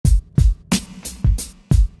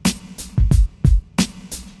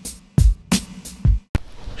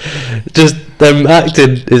Just them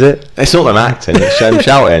acting, is it? It's not them acting, it's them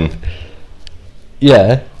shouting.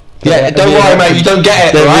 Yeah. Yeah, don't worry, mate, you don't get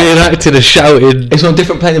it, They're right? reenacting and shouting. It's on a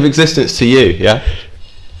different plane of existence to you, yeah?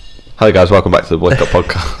 Hello guys, welcome back to the Boycott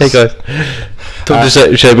Podcast. Hey guys. Talk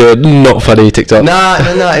to show me a not funny TikTok. No,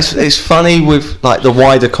 it's funny with like the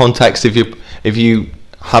wider context if you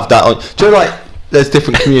have that on. Do you know, like, there's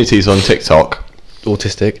different communities on TikTok.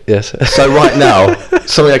 Autistic, yes. So right now,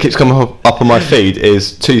 something that keeps coming up on my feed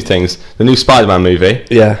is two things. The new Spider-Man movie.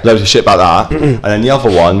 Yeah. Loads of shit about that. And then the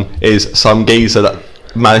other one is some geezer that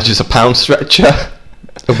manages a pound stretcher.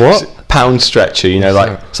 A what? Pound stretcher, you know,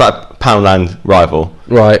 like it's like a Poundland rival.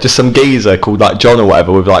 Right. Just some geezer called like John or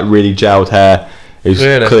whatever with like really gelled hair who's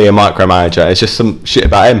clearly a micromanager. It's just some shit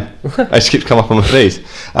about him. It just keeps coming up on my feed.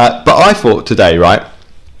 But I thought today, right,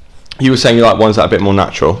 you were saying you like ones that are a bit more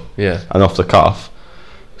natural. Yeah. And off the cuff.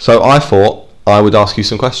 So I thought I would ask you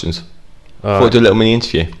some questions. Thought I'd do a little mini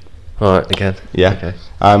interview. Alright, again. Yeah. Okay.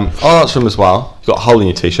 I'll answer them as well. You've got a hole in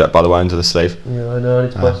your t-shirt, by the way, under the sleeve. Yeah, I know, I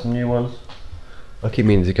need to buy some new ones. I keep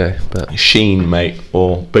meaning to go, but... Sheen, mate,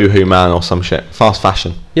 or Boohoo Man or some shit. Fast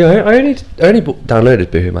fashion. Yeah, I only downloaded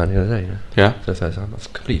Boohoo Man the other day, you know? Yeah? For the first time.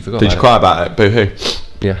 I've completely forgot Did you cry about it, Boohoo?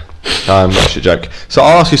 Yeah. That's a joke. So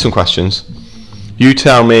I'll ask you some questions. You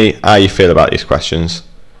tell me how you feel about these questions.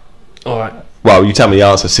 Alright. Well, you tell me the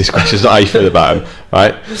answers to these questions, not how you feel about them,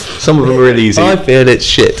 right? Some of them are really easy. I feel it's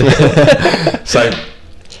shit. So,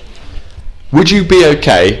 would you be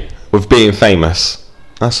okay with being famous?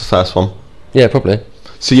 That's the first one. Yeah, probably.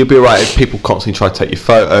 So you'd be alright if people constantly tried to take your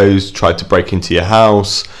photos, tried to break into your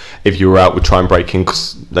house, if you were out would try and break in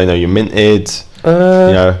because they know you're minted, you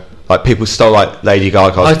know, like people stole like Lady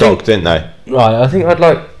Gaga's dog, didn't they? Right, I think I'd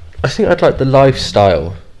like the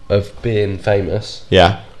lifestyle of being famous.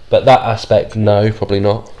 Yeah. But that aspect, no, probably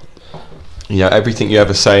not. You know, everything you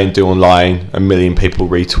ever say and do online, a million people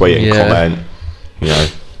retweet and comment. You know,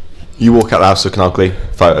 you walk out the house looking ugly,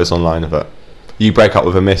 photos online of it. You break up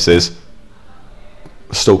with a missus,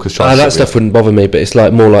 stalkers try to... That stuff wouldn't bother me, but it's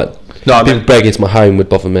like more like... No, I mean, people break into my home would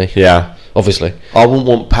bother me. Yeah. Obviously. I wouldn't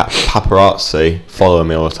want paparazzi following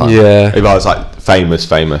me all the time. Yeah. If I was like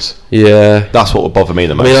famous. Yeah. That's what would bother me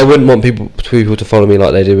the most. I mean, I wouldn't want people to follow me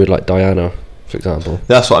like they do with like Diana, for example.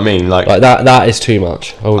 That's what I mean. Like that is too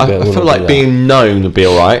much. I feel like being known would be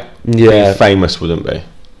alright. Yeah. Being famous wouldn't be.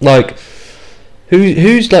 Like,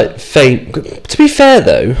 who's like fame? To be fair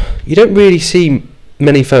though, you don't really see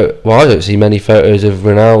many photos. Well, I don't see many photos of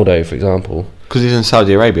Ronaldo, for example. Because he's in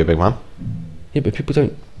Saudi Arabia, big man. Yeah, but people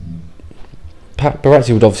don't.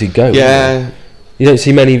 Paparazzi would obviously go. Yeah. You don't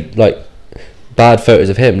see many like bad photos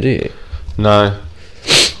of him, do you? No.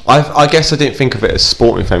 I guess I didn't think of it as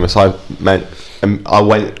sporting famous. I meant I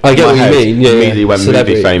get what you mean. Yeah, immediately went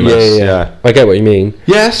movie famous. Yeah. I get what you mean.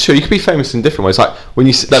 Yeah, that's true. You could be famous in different ways. Like when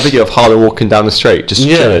you see that video of Harlan walking down the street, just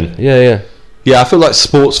chilling. Yeah. Yeah, I feel like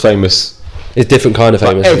sports famous. It's different kind of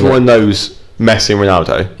famous. Like everyone knows Messi and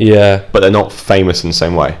Ronaldo. Yeah. But they're not famous in the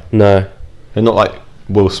same way. No. They're not like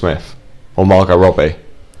Will Smith or Margot Robbie.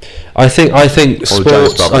 I think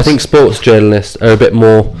sports journalists are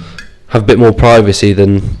have a bit more privacy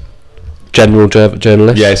than general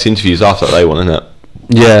journalists. Yeah, it's interviews after that they want, isn't it?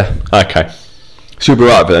 Yeah. Okay. So you'll be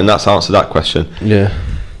right, but then that's answered that question. Yeah.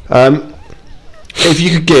 If you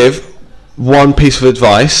could give one piece of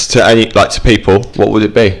advice to people, what would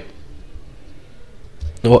it be?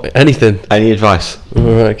 What? Anything? Any advice?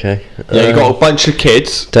 Okay. Yeah, you got a bunch of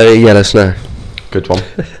kids. Don't eat yellow snow. Good one.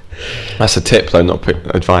 That's a tip though, not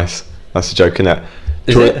advice. That's a joke, isn't it?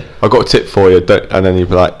 I've got a tip for you, and then you'd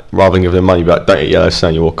be like, rather than give them money, you'd be like, don't eat yellow snow,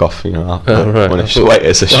 and you walk off, you know. Right.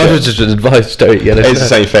 It's a shit. I was just advice, don't eat yellow snow. It's the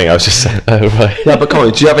same thing, I was just saying. Oh, right. Yeah, but come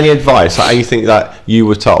on, do you have any advice, like anything that you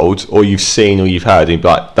were told, or you've seen, or you've heard, and you'd be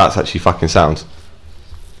like, that's actually fucking sound?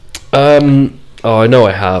 I know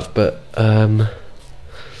I have, but I'm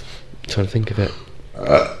trying to think of it.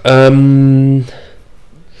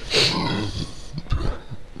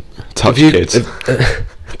 Touch kids.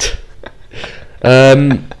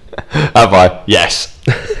 Have I? Yes.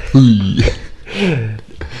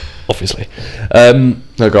 Obviously.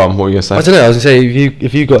 No, go on. What were you gonna say? I don't know. I was gonna say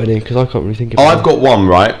if you got any, because I can't really think of. I've got one,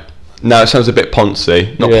 right. Now it sounds a bit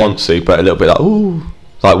poncy, not poncy, but a little bit like ooh,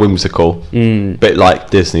 like whimsical, bit like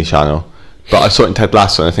Disney Channel. But I saw it in Ted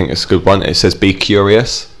Lasso, and I think it's a good one. It says "Be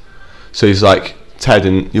curious." So he's like Ted,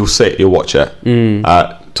 and you'll watch it.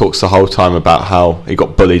 Talks the whole time about how he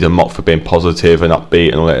got bullied and mocked for being positive and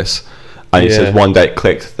upbeat and all this. And he says one day it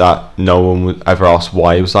clicked that no one would ever ask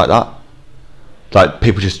why he was like that. Like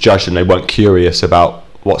people just judged him; they weren't curious about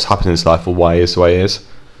what's happened in his life or why he is the way he is.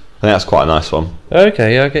 I think that's quite a nice one.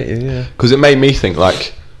 Okay, yeah, I get you. Yeah. Because it made me think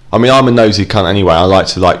like I mean, I'm a nosy cunt anyway. I like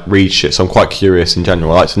to like read shit, so I'm quite curious in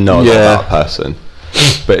general. I like to know about that person.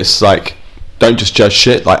 But it's like, don't just judge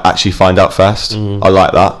shit. Like, actually find out first. I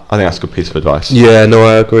like that. I think that's a good piece of advice. Yeah, no,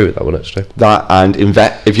 I agree with that one actually. That and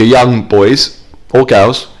invest. If you're young boys or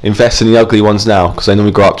girls, invest in the ugly ones now because they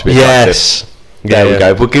normally grow up to be attractive. Yes. There we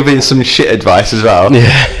go. We're giving some shit advice as well.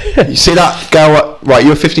 Yeah. You see that girl? Right,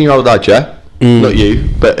 you're a 15-year-old lad, yeah? Not you,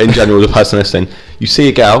 but in general, the person listening. You see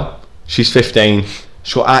a girl. She's 15.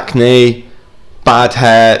 She's got acne, bad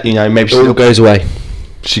hair. You know, maybe she all goes away.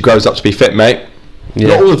 She grows up to be fit, mate. Yeah.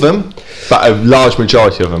 Not all of them, but a large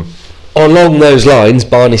majority of them. Along those lines,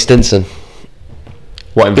 Barney Stinson.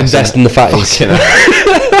 What, invest in the fatties?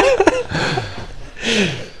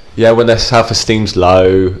 Yeah, when their self-esteem's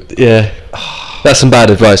low. Yeah. That's some bad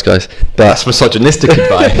advice, guys. But that's misogynistic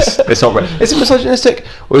advice. It's not. Is it misogynistic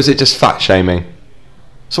or is it just fat shaming?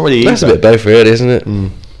 It's not really. That's a bit both, really, isn't it?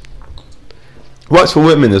 Works for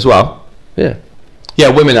women as well. Yeah. Yeah,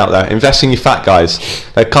 women out there, invest in your fat guys.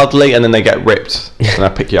 They're cuddly and then they get ripped and they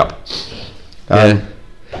pick you up. Yeah.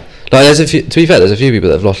 Like, there's a few. To be fair, there's a few people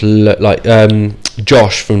that have lost.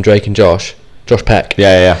 Josh from Drake and Josh Peck.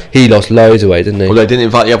 Yeah. He lost loads of weight, didn't he? Well, they didn't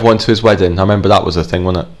invite the other one to his wedding. I remember that was a thing,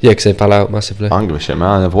 wasn't it? Yeah, because they fell out massively. I don't give a shit, man.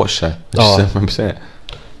 I never watched it. I just remember seeing it.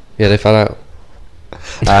 Yeah, they fell out.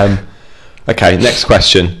 Okay, next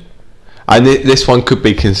question. And this one could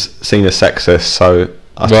be seen as sexist, so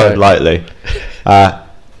I said lightly.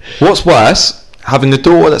 What's worse, having a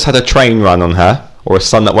daughter that's had a train run on her, or a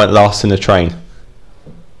son that went last in the train?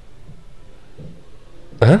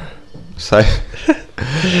 Huh? So,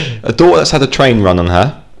 a daughter that's had a train run on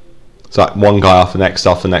her. It's like one guy after the next,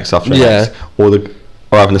 after the next, after the next. Or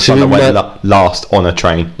having a son that went last on a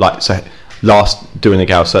train. Like, so last doing a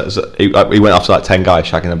gal. So he went after like 10 guys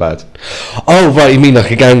shagging a bed. Oh, right, you mean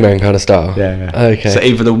like a gangbang kind of style? Yeah. Okay. So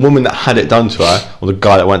either the woman that had it done to her, or the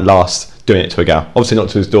guy that went last doing it to a gal. Obviously not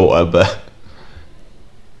to his daughter, but...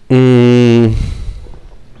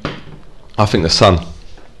 I think the son.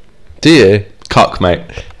 Do you? Cuck, mate.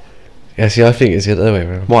 Yeah, see, I think it's the other way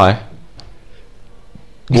around. Why?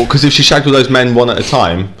 Well, because if she shagged all those men one at a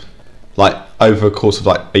time, like over a course of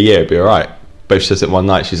like a year, it'd be alright. But if she does it one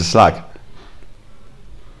night, she's a slag.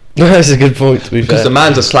 That's a good point, to be fair. Because the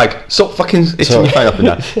man's a slag. Stop fucking itching your phone up and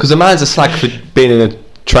down. Because the man's a slag for being in a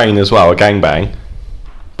train as well, a gangbang.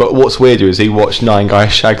 But what's weirder is he watched 9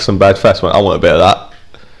 guys shag some bad first. Went, I want a bit of that.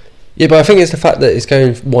 Yeah, but I think it's the fact that it's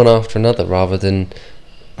going one after another rather than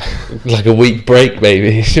like a week break,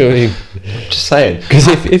 maybe. You know what I mean? Just saying. Because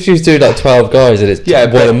if you do like 12 guys and it's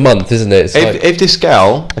one a month, isn't it? It's if this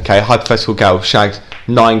girl, hypothetical girl, shagged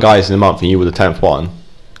 9 guys in a month and you were the 10th one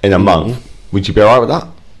in a month, would you be alright with that?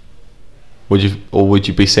 Would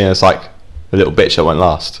you be seen as like a little bitch that went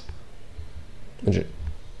last?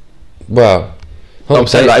 Well, I'm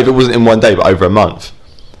saying like if it wasn't in one day but over a month.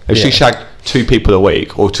 If she shagged 2 people a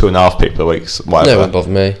week or 2.5 people a week, whatever. No, it won't bother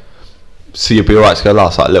me. So you'd be alright to go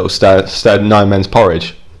last, like a little stirred 9 men's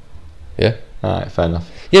porridge. Yeah. Alright, fair enough.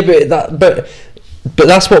 Yeah, but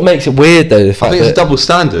that's what makes it weird, though. The fact I think it's a double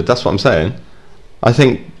standard. That's what I'm saying. I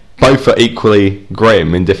think both are equally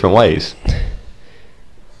grim in different ways.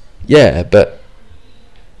 Yeah, but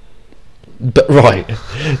right.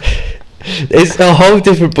 It's a whole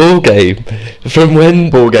different ball game from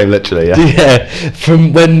when literally, yeah,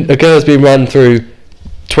 from when a girl's been run through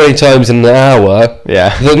 20 times in an hour,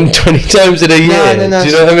 than 20 times in a year. No. Do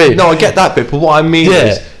you know what I mean? No, I get that bit, but what I mean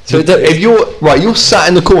is, so if you're sat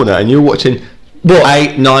in the corner and you're watching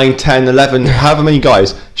 8, 9, 10, 11, however many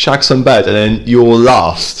guys shag some bed, and then you're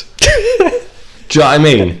last. Do you know what I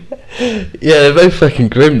mean? Yeah, they're both fucking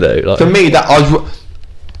grim though. Like, for me,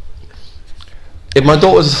 if my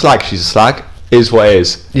daughter's a slag, she's a slag. Is what it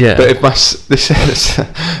is. Yeah. But if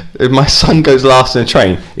my son goes last in a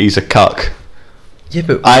train, he's a cuck. Yeah,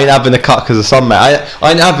 but I ain't having a cuck as a son, mate.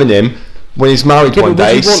 I ain't having him when he's married one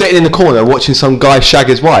day, sitting in the corner watching some guy shag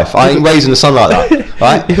his wife. I ain't raising a son like that,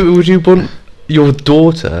 right? Yeah, but would you want your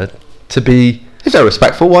daughter to be? If they're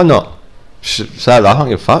respectful, why not? Say that. I don't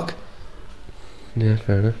give a fuck. Yeah,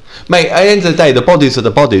 fair enough. Mate, at the end of the day, the bodies are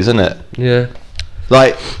the bodies, isn't it? Yeah.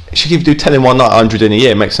 Like, she can do 10 in one night, 100 in a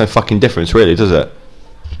year. It makes no fucking difference, really, does it?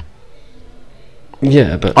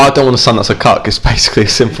 Yeah, but I don't want a son that's a cuck. It's basically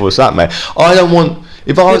as simple as that, mate. I don't want.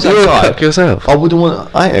 If I was that guy, cuck yourself. I wouldn't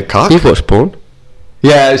want. I ain't a cuck. You've watched porn.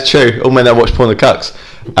 Yeah, it's true. All men that watch porn are cucks.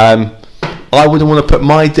 I wouldn't want to put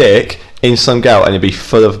my dick in some girl and it'd be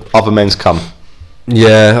full of other men's cum.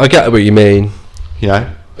 Yeah, I get what you mean. You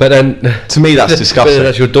know. But then, to me, that's disgusting. But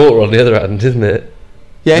that's your daughter on the other hand, isn't it?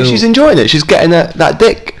 Yeah, she's enjoying it. She's getting that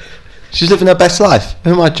dick. She's living her best life.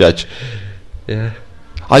 Who am I to judge? Yeah.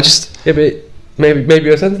 I just. Yeah, but Maybe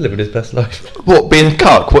your son's living his best life. What, being a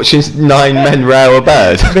cuck, watching 9 men rail a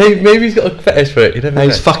bird? Maybe he's got a fetish for it. You never know.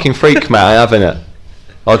 He's fucking freak, mate. I have, innit?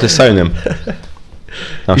 I'll disown him.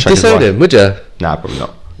 You'd disown him, would you? Nah, probably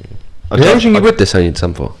not. The only thing you would disown your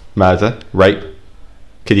son for? Murder, rape,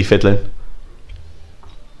 kiddie fiddling.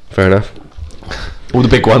 Fair enough. All the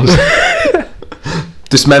big ones.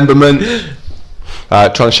 Dismemberment.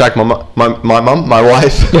 Trying to shag my mum, my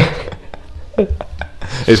wife.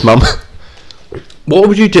 His mum. What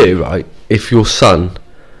would you do, right, if your son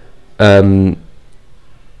got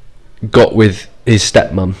with his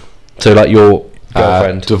stepmum? So, like, your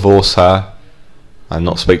girlfriend. Divorce her and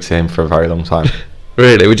not speak to him for a very long time.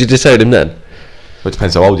 Really? Would you disown him then? Well, it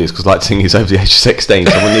depends how old he is, because like saying he's over the age of 16,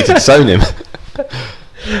 so I wouldn't need to disown him.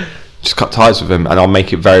 Just cut ties with him, and I'll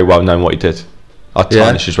make it very well known what he did. I'll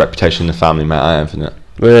tarnish his reputation in the family, mate. I am, isn't it?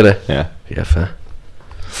 Really? Yeah. Yeah, fair.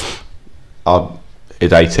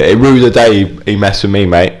 He'd hate it. It ruined the day he messed with me,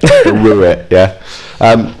 mate. It'll ruin it, yeah.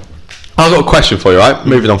 I've got a question for you, right?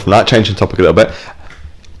 Moving on from that, changing topic a little bit.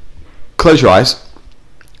 Close your eyes.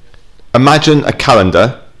 Imagine a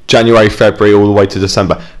calendar, January, February, all the way to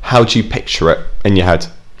December. How do you picture it in your head?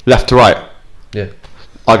 Left to right? Yeah.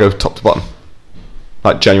 I go top to bottom.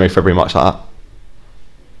 Like January, February, March, like that.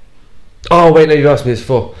 Oh, wait, no, you asked me this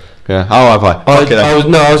before. Yeah. Oh, have I?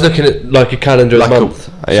 I was looking at like a calendar like a month.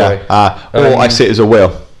 Yeah. Or I see it as a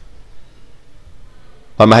wheel.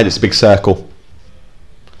 Like my head, it's a big circle.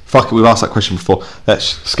 Fuck it, we've asked that question before.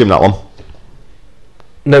 Let's skim that one.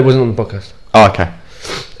 No, it wasn't on the podcast. Oh, okay.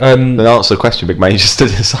 Then answer the question, big man. You just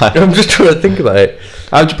stood inside. I'm just trying to think about it.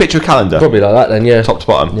 How would you picture a calendar? Probably like that then, yeah. Top to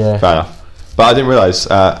bottom. Yeah. Fair enough. But I didn't realise.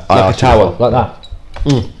 Like a tower, like that.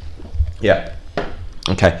 Yeah.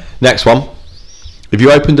 Okay. Next one. If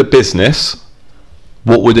you opened a business,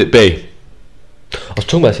 what would it be? I was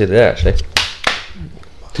talking about this the other day, actually.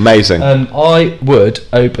 Amazing. I would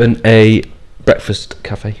open a breakfast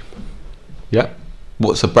cafe. Yeah.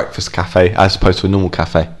 What's a breakfast cafe as opposed to a normal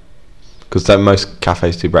cafe? Because most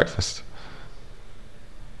cafes do breakfast.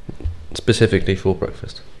 Specifically for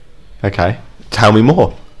breakfast. Okay. Tell me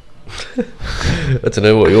more. I don't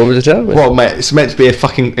know what you want me to tell me. Well, mate, it's meant to be a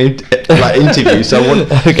fucking interview, so I want...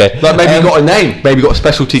 Okay. Like maybe you got a name, maybe you got a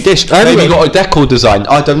specialty dish, maybe you got a decor design,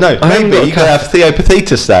 I don't know. Maybe you could have Theo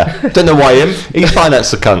Pathetis there. Don't know why him, he's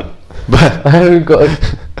financed the cunt. But I haven't got a...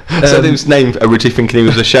 so his name, originally thinking he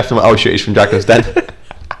was a chef, and I'm like, oh shit, he's from Jacques Den.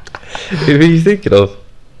 Who are you thinking of?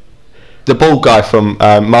 The bald guy from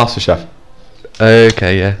MasterChef.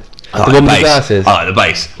 Okay, yeah. I like the one with the glasses. I like the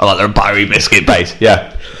base. I like the buttery biscuit base.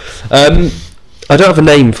 Yeah. I don't have a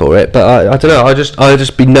name for it, but I don't know. I'll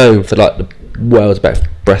just be known for like the world's best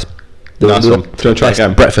Nice one. Do you want to try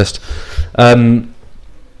again? Breakfast.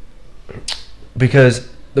 Because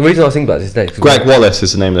the reason I was thinking about this today, Greg Wallace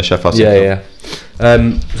is the name of the chef I was thinking of.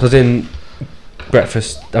 So I was in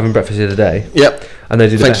having breakfast the other day. Yep. And they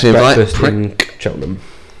do the Thanks best for the invite, breakfast in Cheltenham.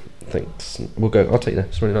 Thanks. We'll go. I'll take you there.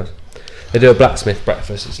 It's really nice. They do a blacksmith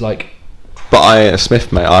breakfast. It's like. But I ain't a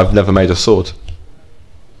smith, mate. I've never made a sword.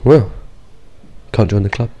 Well, can't join the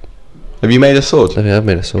club. Have you made a sword? I mean, I've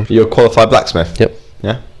made a sword. You're a qualified blacksmith? Yep.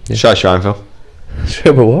 Yeah? Show us your anvil.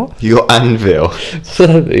 Show me what? Your anvil. What's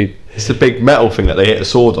that mean? It's the big metal thing that they hit a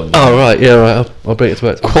sword on. Oh, right. Yeah, right. I'll bring it to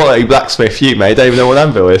work. Quality blacksmith, you, mate. Don't even know what an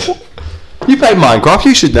anvil is. You play Minecraft,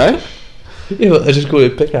 you should know. Yeah, but I just call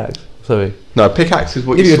it pickaxe. Sorry. No, pickaxe is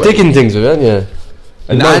what you're digging things with, aren't you?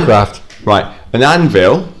 An Minecraft. Right. An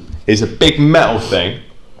anvil is a big metal thing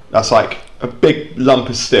that's like a big lump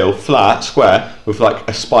of steel, flat, square, with like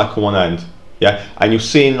a spike on one end. Yeah, and you'll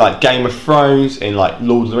see in like Game of Thrones, in like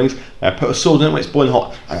Lord of the Rings, they put a sword in it when it's boiling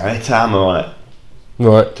hot, and they hit a hammer on it.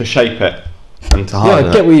 Right. To shape it and to harden it. Yeah,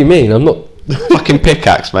 I get what you mean. I'm not. Fucking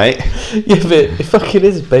pickaxe, mate. Yeah, but it fucking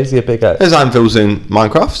is basically a pickaxe. There's anvils in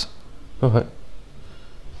Minecraft. Alright.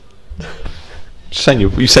 Just saying,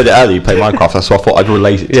 you said it earlier, you play Minecraft, that's why I thought I'd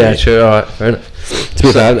relate it to you. Yeah, sure, alright, fair enough. To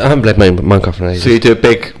be fair, I haven't played Minecraft in ages. So you do a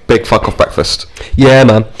big fuck off breakfast? Yeah,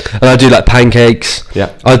 man. And I do like pancakes.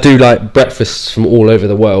 Yeah. I do like breakfasts from all over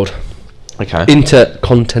the world. Okay.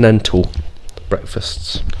 Intercontinental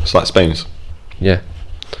breakfasts. It's like spoons? Yeah.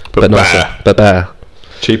 But nicer. But better.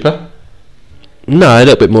 Cheaper? No, a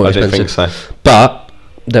little bit more expensive. I don't think so. But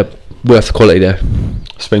they're worth the quality though.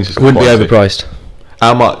 Spoons is wouldn't quality. Be overpriced.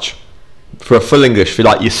 How much? For a full English, for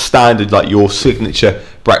like your standard, like your signature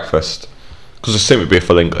breakfast? Because I assume it would be a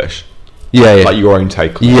full English. Yeah, yeah. Like your own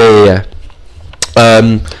take on it.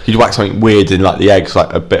 Yeah. You'd whack something weird in like the eggs,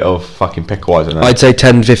 like a bit of fucking pickle, I don't know. I'd say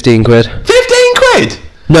 10-15 quid. 15 quid?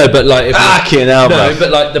 No, but like... Fucking hell, no, but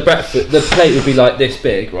like the plate would be like this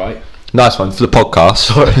big, right? Nice one for the podcast.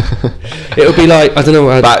 Sorry. It'll be like, I don't know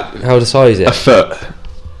how to size it. A foot.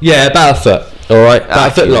 Yeah, about a foot. All right,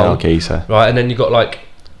 about a foot long. Geezer. Right, and then you've got like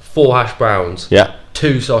 4 hash browns. Yeah.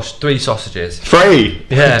 3 sausages. 3.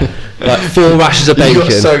 Yeah, like 4 rashers of bacon. You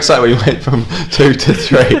got so excited when you went from 2 to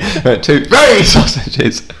 3. 3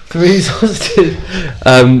 sausages. 3 sausages.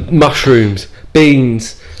 Mushrooms,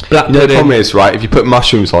 beans, black pudding. The problem is, right, if you put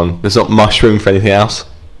mushrooms on, there's not mushroom for anything else.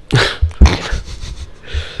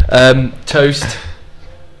 Toast.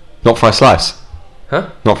 Not fried slice. Huh?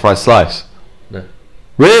 Not fried slice. No.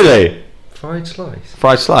 Really? Fried slice.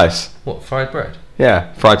 Fried slice. What? Fried bread?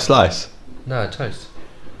 Yeah, fried slice. No, toast.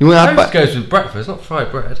 You want to Toast goes with breakfast, not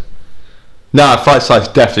fried bread. No, fried slice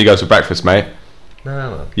definitely goes with breakfast, mate.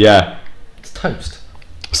 No. Yeah. It's toast.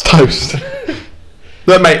 It's toast.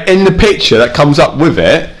 Look, mate, in the picture that comes up with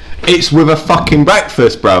it, it's with a fucking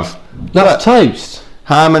breakfast, bruv. That's toast.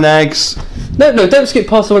 Ham and eggs. No, don't skip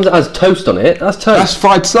past the ones that has toast on it. That's toast. That's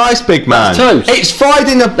fried slice, big man. That's toast. It's fried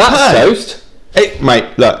in a pan. That's toast.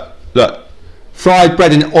 Mate, look. Fried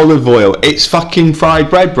bread in olive oil. It's fucking fried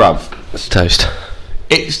bread, bruv. It's toast.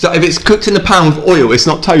 If it's cooked in a pan with oil, it's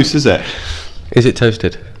not toast, is it? Is it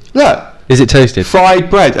toasted? Look. Is it toasted? Fried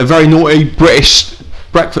bread, a very naughty British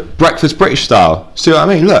breakfast British style. See what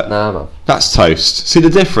I mean? Look. Nah, man. That's toast. See the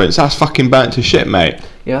difference? That's fucking burnt to shit, mate.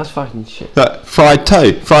 Yeah, that's fucking shit. Look, fried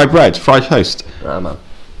bread, fried toast. Nah, man.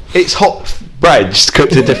 It's hot bread, just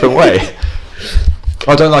cooked a different way.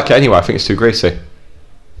 I don't like it anyway. I think it's too greasy.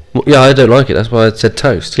 Well, yeah, I don't like it. That's why I said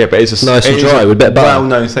toast. Yeah, but it's nice and dry with a bit of butter.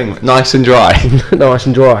 Well-known thing. Nice and dry. Nice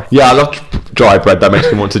and dry. Yeah, I love dry bread. That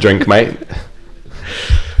makes me want to drink, mate.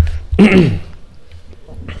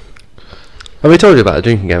 Have we told you about a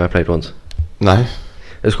drinking game I played once? No.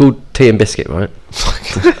 It's called Tea and Biscuit, right?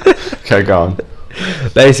 Okay, go on.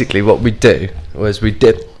 Basically, what we do was we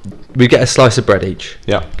get a slice of bread each.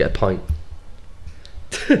 Yeah. Get a pint.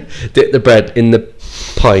 Dip the bread in the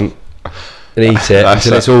pint and eat it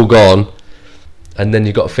until it's all gone, and then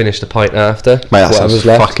you've got to finish the pint after. Mate, that sounds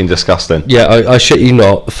fucking disgusting. Yeah, I shit you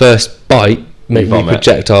not. The first bite made me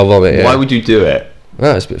projectile vomit. Yeah. Why would you do it?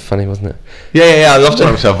 Well, it's a bit funny, wasn't it? Yeah. I love to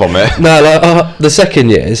have myself vomit. No, like the second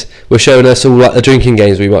years were showing us all like the drinking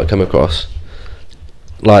games we might come across.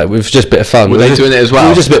 Like, it was just a bit of fun. Were they doing it as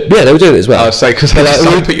well? Yeah, they were doing it as well. I was saying, because they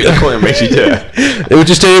put you in the corner and made you do it. They were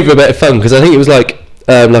just doing it for a bit of fun, because I think it was like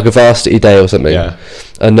a varsity day or something. Yeah.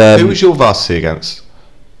 And who was your varsity against?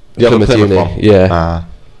 The other Plymouth Uni. one? Yeah.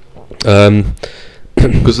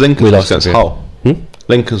 Because Lincoln's was against Hull.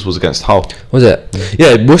 Lincoln's was against Hull. Was it?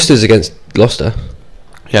 Yeah, Worcester's against Gloucester.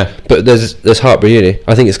 Yeah. But there's Hartpury Uni.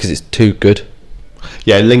 I think it's because it's too good.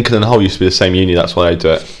 Yeah, Lincoln and Hull used to be the same uni, that's why they do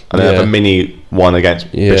it. And they have a mini one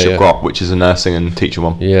against Bishop Grop, which is a nursing and teacher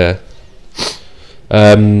one. Yeah. But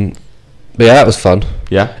yeah, that was fun.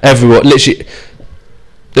 Yeah. Everyone, literally,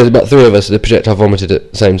 there's about 3 of us that projectile vomited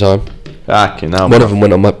at the same time. One of them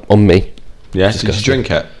went on me. Yeah, did you drink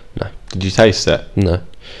it? No. Did you taste it? No.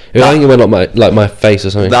 I think it went on my face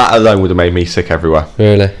or something. That alone would have made me sick everywhere.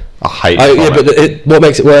 Really? I hate it. Yeah, but what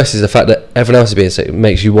makes it worse is the fact that everyone else is being sick. It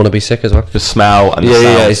makes you want to be sick as well. The smell and the sound.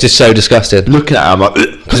 Yeah, it's just so disgusting. Looking at it, I'm like...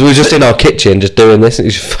 Because we were just in our kitchen just doing this, and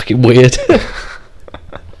it's just fucking weird.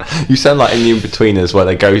 You sound like in the in-betweeners where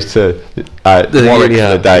they go to Warwick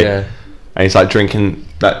for the day, and he's like drinking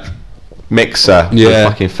that mixer with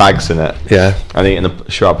fucking fags in it. Yeah. And eating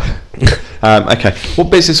a shrub. Okay.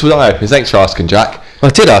 What business would I open? Thanks for asking, Jack. I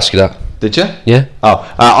did ask you that. Did you? Yeah.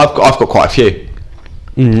 Oh, I've got quite a few.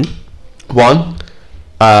 One,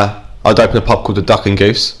 I'd open a pub called the Duck and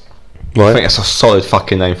Goose. Right. I think that's a solid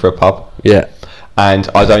fucking name for a pub. Yeah. And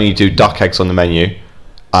I'd only do duck eggs on the menu,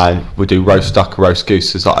 and we'd do roast duck, roast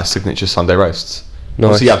goose as like a signature Sunday roasts.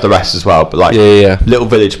 Nice. So you have the rest as well, but like little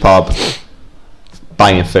village pub,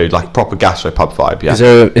 banging food, like proper gastro pub vibe. Yeah.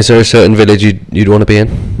 Is there a certain village you'd want to be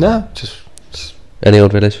in? No, just any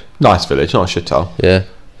old village. Nice village, not a shithole. Yeah.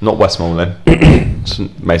 Not Westmoreland.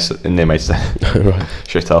 Near Maidstone. Right.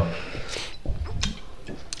 Shithole.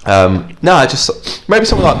 No, just maybe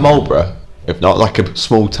something like Marlborough, if not like a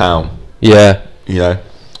small town. Yeah. You know,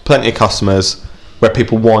 plenty of customers where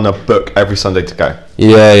people want to book every Sunday to go.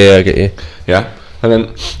 Yeah, I get you. Yeah, and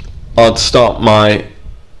then I'd start my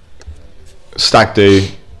stag do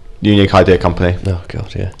unique idea company. Oh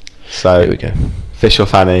god, yeah. So here we go. Fish or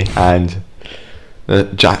Fanny and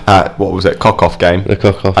the what was it? Cock off game. The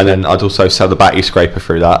cock off. And then I'd also sell the batty scraper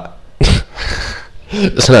through that.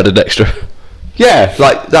 That's an added extra. Yeah,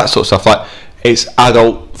 like that sort of stuff. Like it's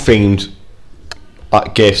adult themed,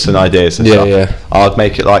 like gifts and ideas and stuff. Yeah. I'd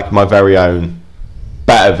make it like my very own,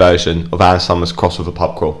 better version of Anne Summers cross with a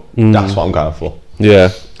pub crawl. That's what I'm going for. Yeah.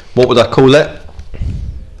 What would I call it?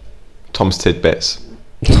 Tom's Tidbits.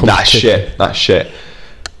 That's shit. That's shit.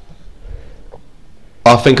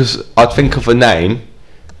 I'd think of a name.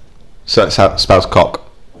 So that's how it spells cock.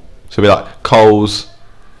 So it'd be like Cole's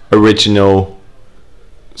original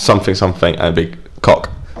something something, and it'd be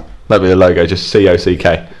cock. That'd be the logo, just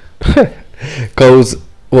COCK. Cole's,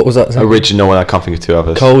 what was that? Original, and I can't think of two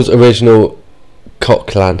others. Cole's original cock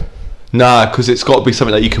clan. Nah, because it's got to be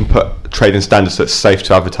something that you can put trading standards that's safe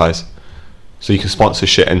to advertise. So you can sponsor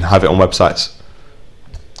shit and have it on websites.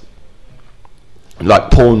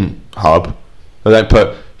 Like Pornhub, they don't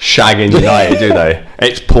put shagging United, do they?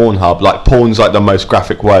 It's Pornhub. Like, porn's like the most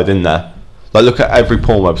graphic word in there. Like, look at every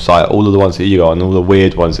porn website, all of the ones that you go on, all the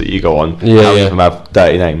weird ones that you go on. Yeah, How many of them have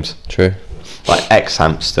dirty names? True. Like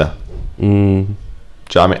X-Hamster. Do you know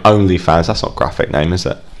what I mean? OnlyFans, that's not a graphic name, is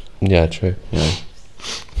it? Yeah, true. Yeah.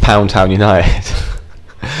 Pound Town United.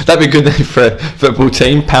 That'd be a good name for a football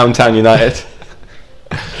team, Pound Town United.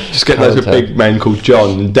 Just get those with big men called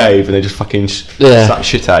John and Dave, and they just fucking slap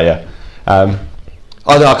shit at you.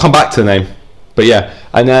 I'll come back to the name, but yeah,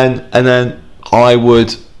 and then I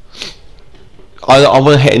would. I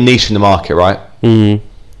want to hit a niche in the market, right?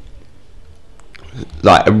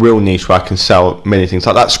 Like a real niche where I can sell many things,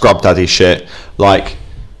 like that Scrub Daddy shit, like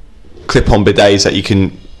clip-on bidets that you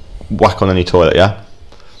can whack on any toilet. Yeah.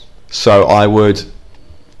 So I would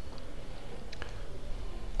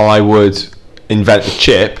invent a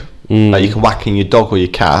chip that you can whack in your dog or your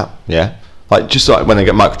cat. Yeah. Like just like when they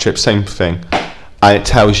get microchipped, same thing, and it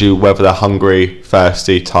tells you whether they're hungry,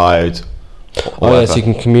 thirsty, tired. Oh yeah, so you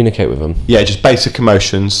can communicate with them. Yeah, just basic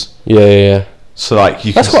emotions. Yeah. So like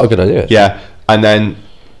you. That's quite a good idea. Actually. Yeah, and then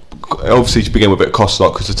obviously to begin with, it costs a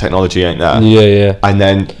lot because the technology ain't there. Yeah. And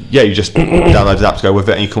then you just download the app to go with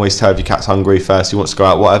it, and you can always tell if your cat's hungry, thirsty, wants to go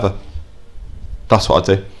out, whatever. That's what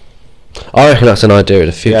I do. I reckon that's an idea in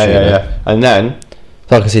the future. Yeah. And then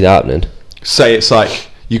so I can see that happening. Say it's like.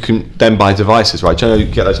 You can then buy devices, right? Do you know you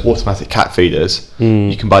get those automatic cat feeders?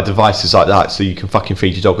 You can buy devices like that, so you can fucking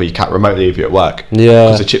feed your dog or your cat remotely if you're at work. Yeah.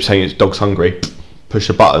 Because the chip's saying your dog's hungry, push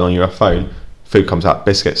a button on your phone, food comes out,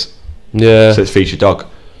 biscuits. Yeah. So it feeds your dog.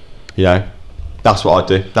 You know, that's what I'd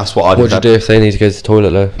do. That's what I'd do. What would you do if they need to go to the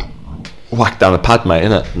toilet though? Whack down a pad, mate,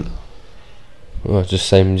 innit? Well, just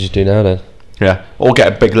same as you do now then. Yeah. Or get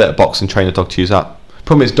a big litter box and train the dog to use that.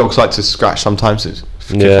 Problem is, dogs like to scratch sometimes.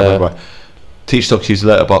 Teach dog to use the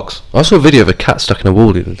litter box. I saw a video of a cat stuck in a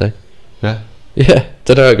wall the other day. Yeah. Yeah.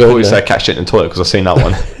 Don't know how it got. I always say cat shit in the toilet because I've seen that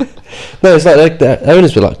one. No, it's like the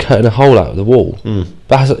owners were like cutting a hole out of the wall.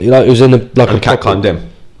 But it was in a and a cat climbed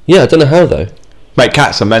in. Yeah, I don't know how though. Mate,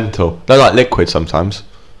 cats are mental. They're like liquid sometimes.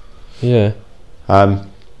 Yeah.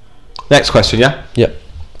 Next question, yeah? Yep.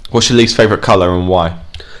 What's your least favourite colour and why?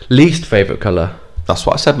 Least favourite colour? That's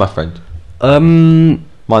what I said, my friend.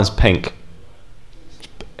 Mine's pink.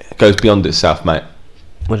 It goes beyond itself, mate.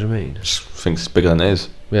 What do you mean? Just thinks it's bigger than it is.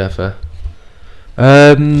 Yeah, fair.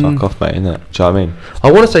 Fuck off, mate, innit? Do you know what I mean?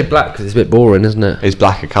 I want to say black because it's a bit boring, isn't it? Is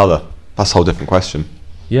black a colour? That's a whole different question.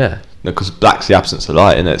 Yeah. No, because black's the absence of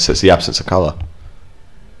light, isn't it? So it's the absence of colour.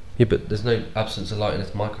 Yeah, but there's no absence of light in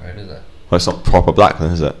this microphone, is there? Well, it's not proper black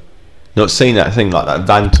then, is it? Not seen that thing like that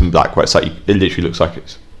Vantum black where it's like it literally looks like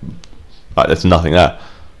it's like there's nothing there.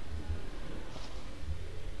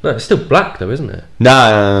 No, it's still black though, isn't it?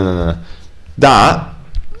 No. That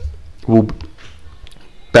will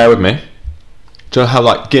bear with me. Do you know how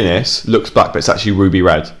like Guinness looks black but it's actually ruby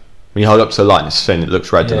red? When you hold it up to the light and it's thin, it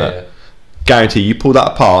looks red, doesn't it? Guarantee you pull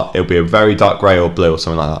that apart, it'll be a very dark grey or blue or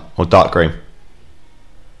something like that, or dark green.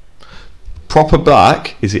 Proper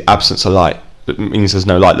black is the absence of light. It means there's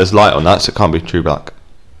no light. There's light on that, so it can't be true black.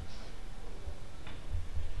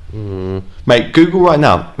 Mate, Google right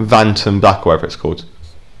now Vantum black, or whatever it's called.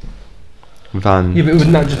 Yeah, but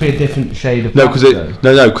wouldn't that just be a different shade of black?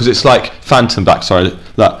 Because it's like phantom black. Sorry,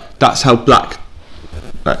 look, that's how black.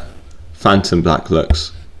 Phantom black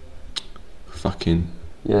looks. Fucking.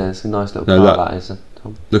 Yeah, it's a nice little colour, that is.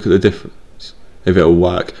 Look at the difference. If it'll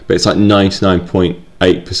work, but it's like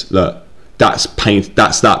 99.8%. Look, that's paint.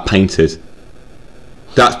 That's that painted.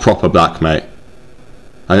 That's proper black, mate.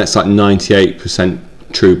 And it's like 98%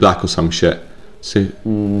 true black or some shit. So.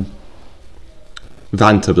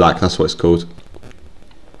 Vanta black, that's what it's called.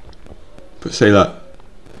 But say that.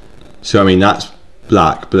 So I mean that's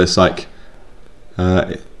black, but it's like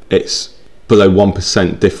it's below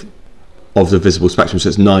 1% of the visible spectrum, so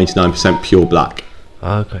it's 99% pure black.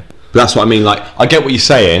 Okay. But that's what I mean. Like I get what you're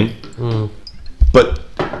saying, but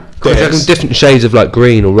there's different shades of like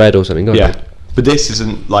green or red or something. Yeah, but this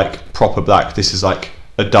isn't like proper black. This is like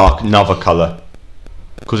a dark another colour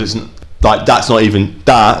because it's. Like that's not even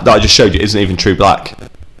that I just showed you isn't even true black.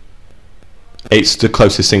 It's the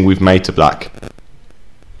closest thing we've made to black.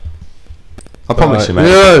 I promise you, mate.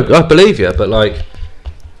 No, I believe you, but like.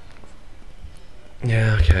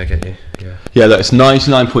 Yeah, okay, I get you. Yeah. Yeah, look, it's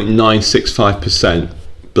 99.965%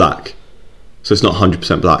 black. So it's not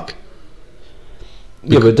 100% black.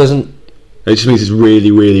 Yeah, but it doesn't. It just means it's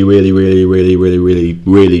really, really, really, really, really, really, really,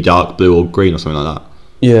 really dark blue or green or something like that.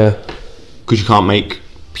 Yeah. Because you can't make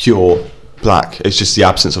pure black. It's just the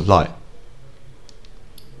absence of light.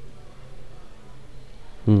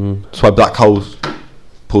 Mm. That's why black holes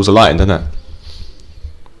pulls the light in, doesn't it?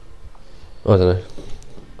 I don't know.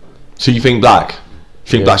 So you think black?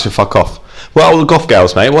 You think black should fuck off? What are all the goth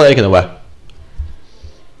girls, mate? What are they going to wear?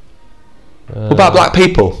 What about black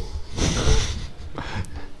people?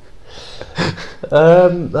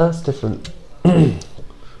 That's different.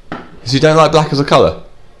 Because you don't like black as a colour?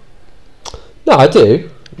 No, I do.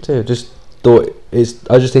 Just thought it's.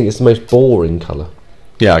 I just think it's the most boring colour.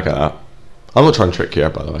 Yeah, I get that. I'm not trying to trick you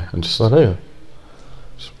out, by the way. I'm just. I know.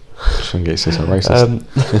 Just trying to get you to say something racist.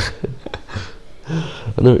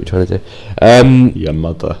 I know what you're trying to do. Your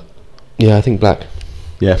mother. Yeah, I think black.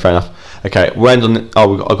 Yeah, fair enough. Okay, we'll end on.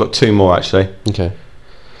 I've got two more actually. Okay.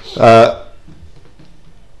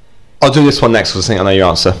 I'll do this one next because I think I know your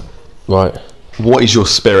answer. Right. What is your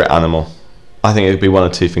spirit animal? I think it would be one or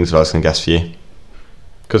two things that I was going to guess for you.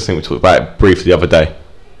 Because I think we talked about it briefly the other day.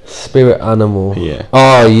 Spirit animal. Yeah.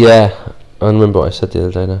 Oh yeah, I remember what I said the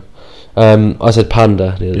other day now. I said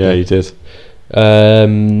panda the other day. Yeah, you did.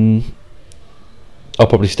 I'll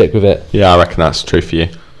probably stick with it. Yeah, I reckon that's true for you.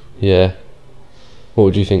 Yeah. What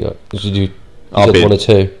would you think? Did you I'll got be one or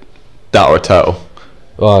two? that or a turtle.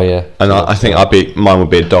 Oh yeah. And I think mine would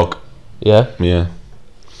be a dog. Yeah. Yeah.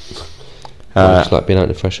 I just like being out in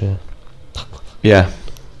the fresh air. Yeah,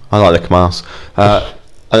 I like licking my ass. And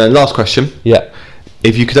then last question. Yeah.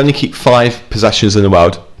 If you could only keep 5 possessions in the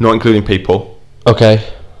world, not including people, Okay.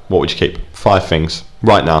 what would you keep? 5 things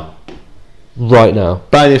right now. Right now.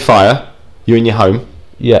 Burning fire. You're in your home.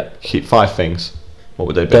 Yeah. Keep 5 things. What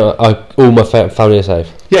would they be? All my family are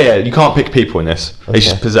safe. Yeah. You can't pick people in this. Okay. It's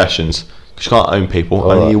just possessions. 'Cause you can't own people.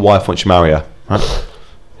 All Only right. your wife once you marry her. Right?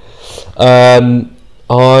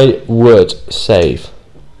 I would save.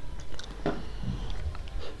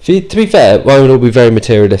 To be fair, mine would all be very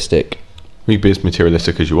materialistic. You can be as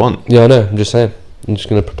materialistic as you want. Yeah, I know. I'm just saying. I'm just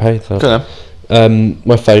going to prepare for Go that. then.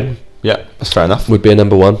 My phone Yeah, that's fair enough. would be a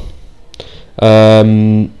number one.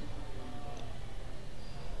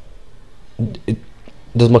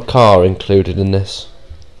 Does my car included in this?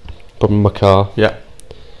 Probably my car. Yeah.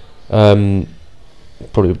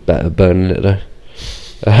 Probably better burning it though.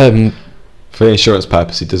 For insurance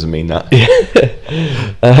purpose, it doesn't mean that.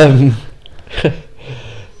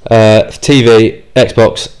 TV,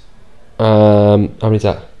 Xbox. How many's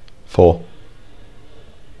that? 4.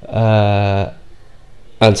 And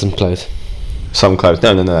some clothes. Some clothes.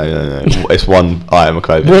 No. It's one item of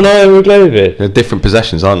clothing. One item of clothing. They're different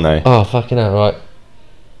possessions, aren't they? Oh fucking hell! Right.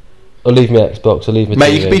 I'll leave my Xbox. I'll leave my.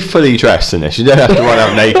 Mate, TV. you can be fully dressed in this. You don't have to run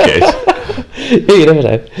out naked. Yeah, you never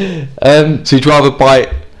know. So you'd rather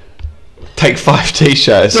take 5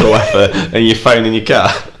 t-shirts or whatever, and your phone in your car?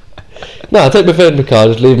 No, I'll take my phone in the car.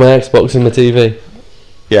 Just leave my Xbox and my TV.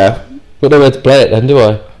 Yeah. Got nowhere to play it then, do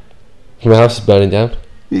I? My house is burning down.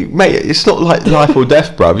 Mate, it's not like life or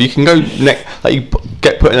death, bruv. You can go you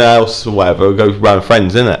get put in a house or whatever, or go around with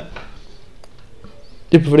friends, innit?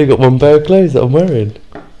 You've probably got one pair of clothes that I'm wearing.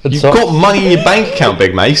 And You've socks. got money in your bank account,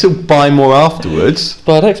 big mate. You still buy more afterwards.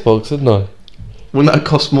 Buy an Xbox, didn't I? Wouldn't that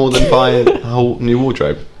cost more than buying a whole new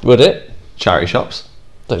wardrobe? Would it? Charity shops.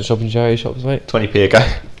 Don't shop in charity shops, mate. 20p a go.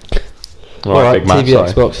 Alright, big man. TV, Sorry.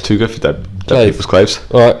 Xbox. Too good for dead Clothes. people's clothes.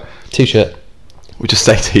 Alright, t-shirt. We just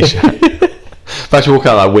say t-shirt. Imagine walking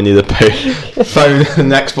out like Winnie the Pooh, phone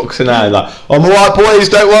and Xbox in hand, like, I'm alright boys,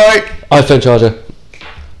 don't worry. iPhone charger.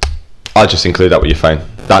 I'll just include that with your phone.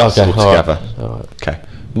 That's Okay, all together. Alright. Okay.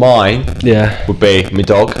 Mine Yeah. would be my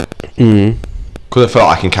dog, because I feel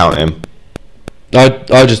like I can count him.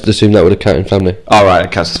 I just assumed that would have counted family. Alright,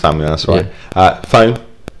 it counts as family, that's right. Phone.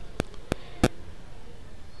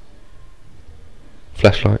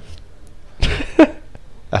 Flashlight.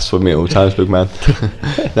 That's with me at all times, big man.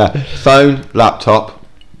 No, phone, laptop.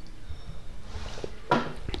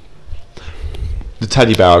 The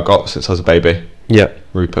teddy bear I got since I was a baby. Yeah.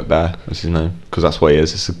 Rupert Bear, that's his name, because that's what he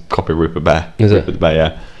is. It's a copy of Rupert Bear. Is it? Rupert the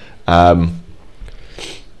Bear, yeah.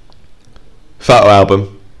 Photo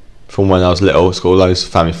album from when I was little. It's got all those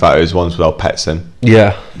family photos, ones with old pets in.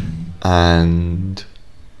 Yeah. And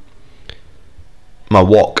my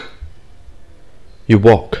wok. Your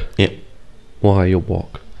wok. Yep. Why your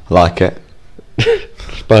wok? I like it.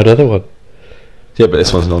 Just buy another one. Yeah, but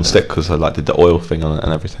this one's non-stick because I did the oil thing on it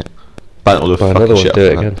and everything. Burnt all the Buy fucking another one, shit do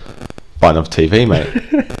it off again. Buy another TV, mate.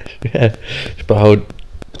 Yeah. But hold.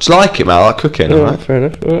 Just like it, man. I like cooking, Alright, alright? fair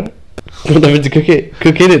enough. Alright. Got nothing to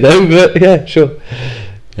cook in it though, but yeah, sure.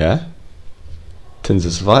 Yeah. Tins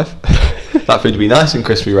to survive. That food would be nice and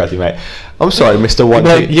crispy ready, mate. I'm sorry, Mr. One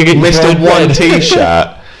Mr. One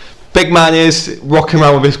T-shirt. Big man is rocking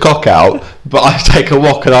around with his cock out, but I take a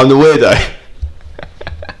walk and I'm the weirdo.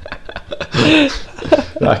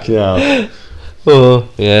 Fucking hell. Oh,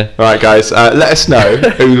 yeah. Alright, guys, let us know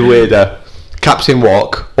who's the weirder, Captain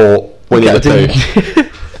Wok or Winnie the Pooh.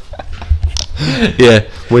 Yeah.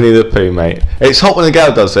 Winnie the Pooh, mate. It's hot when a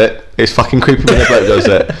girl does it. It's fucking creepy when a bloke does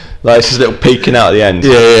it. Like, it's just a little peeking out at the end.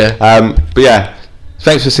 Yeah. But yeah,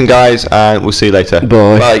 thanks for listening, guys, and we'll see you later.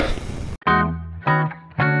 Bye. Bye.